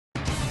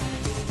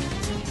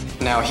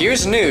Now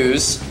here's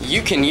news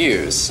you can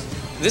use.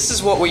 This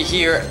is what we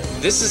hear,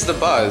 this is the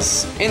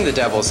buzz in the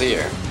Devil's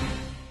ear.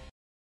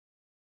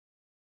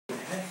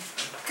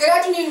 Good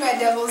afternoon, Red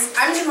Devils.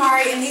 I'm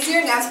Jamari, and these are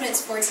your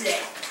announcements for today.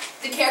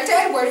 The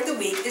character word of the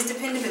week is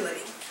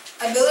dependability.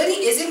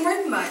 Ability isn't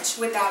worth much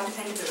without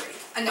dependability.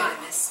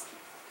 Anonymous.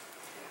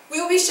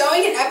 We will be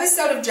showing an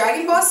episode of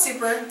Dragon Ball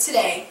Super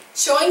today.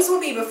 Showings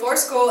will be before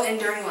school and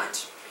during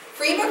lunch.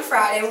 Free Book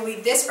Friday will be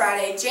this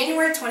Friday,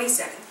 January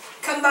 27th.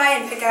 Come by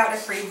and pick out a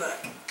free book.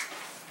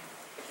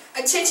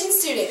 Attention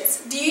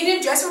students, do you need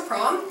a dress for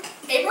prom?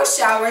 April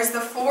Showers, the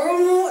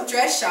formal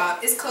dress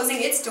shop, is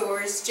closing its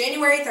doors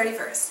January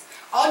 31st.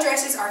 All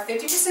dresses are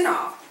 50%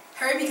 off.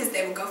 Hurry because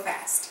they will go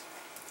fast.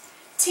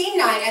 Teen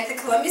Night at the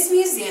Columbus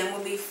Museum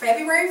will be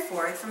February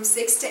 4th from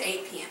 6 to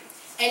 8 p.m.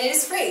 and it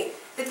is free.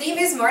 The theme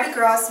is Mardi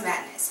Gras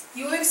Madness.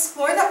 You will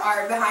explore the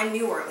art behind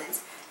New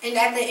Orleans, and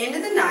at the end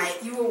of the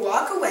night, you will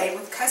walk away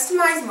with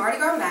customized Mardi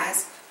Gras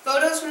masks,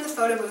 photos from the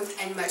photo booth,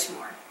 and much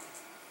more.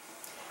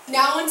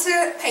 Now on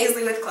to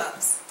Paisley with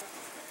clubs.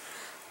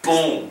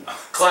 Boom,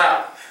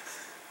 clap.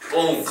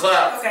 Boom,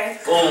 clap. Okay.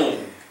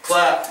 Boom,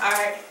 clap.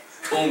 Alright.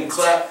 Boom,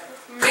 clap.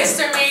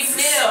 Mr.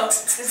 McNeil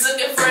is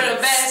looking for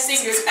the best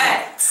singers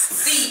at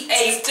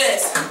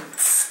CHS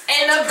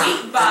and a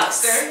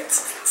beatboxer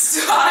to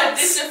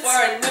audition for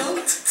a new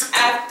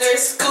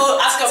after-school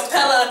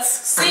acapella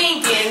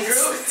singing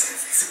group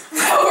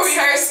that will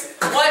rehearse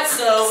once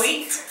a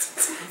week.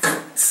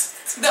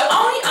 The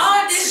only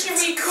audition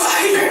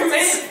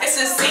requirement is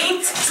to sing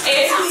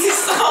any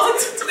song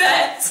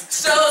that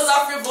shows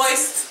off your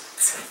voice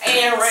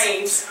and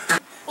range.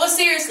 Well,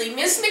 seriously,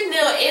 Miss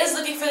McNeil is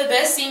looking for the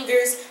best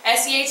singers at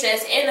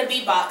CHS and the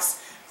beatbox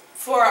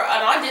for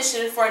an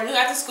audition for a new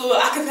after-school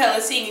acapella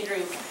singing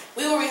group.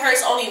 We will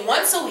rehearse only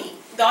once a week.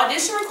 The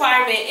audition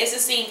requirement is to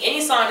sing any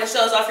song that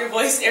shows off your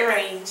voice and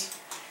range.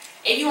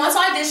 If you want to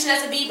audition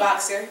as a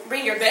beatboxer,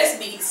 bring your best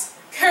beats.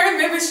 Current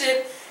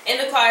membership in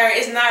the choir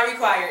is not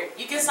required.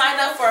 You can sign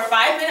up for a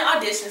 5-minute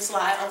audition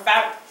slot on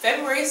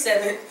February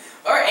 7th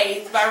or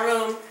 8th by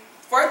room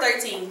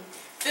 413.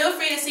 Feel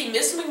free to see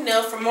Ms.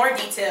 McNeil for more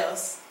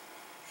details.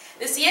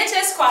 The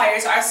CHS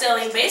choirs are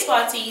selling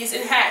baseball tees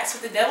and hats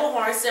with the devil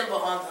horn symbol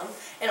on them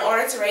in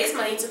order to raise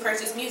money to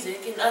purchase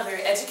music and other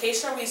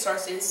educational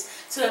resources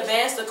to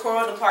advance the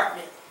choral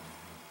department.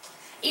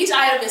 Each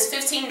item is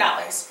 $15.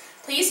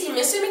 Please see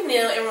Mr.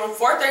 McNeil in room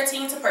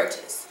 413 to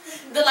purchase.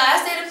 The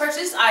last day to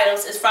purchase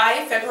items is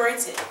Friday, February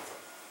 10th.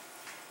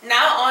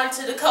 Now on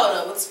to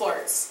Dakota with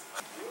sports.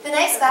 The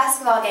next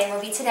basketball game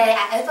will be today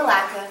at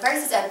Opelika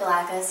versus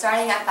Opelika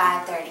starting at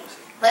 5:30.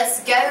 Let's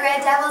go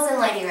Red Devils and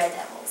Lady Red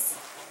Devils.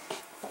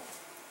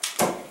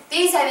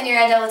 These have been your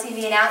Red Devil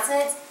TV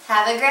announcements.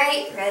 Have a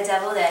great Red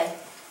Devil Day.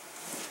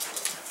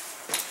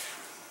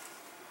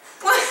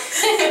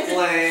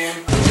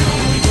 Lame.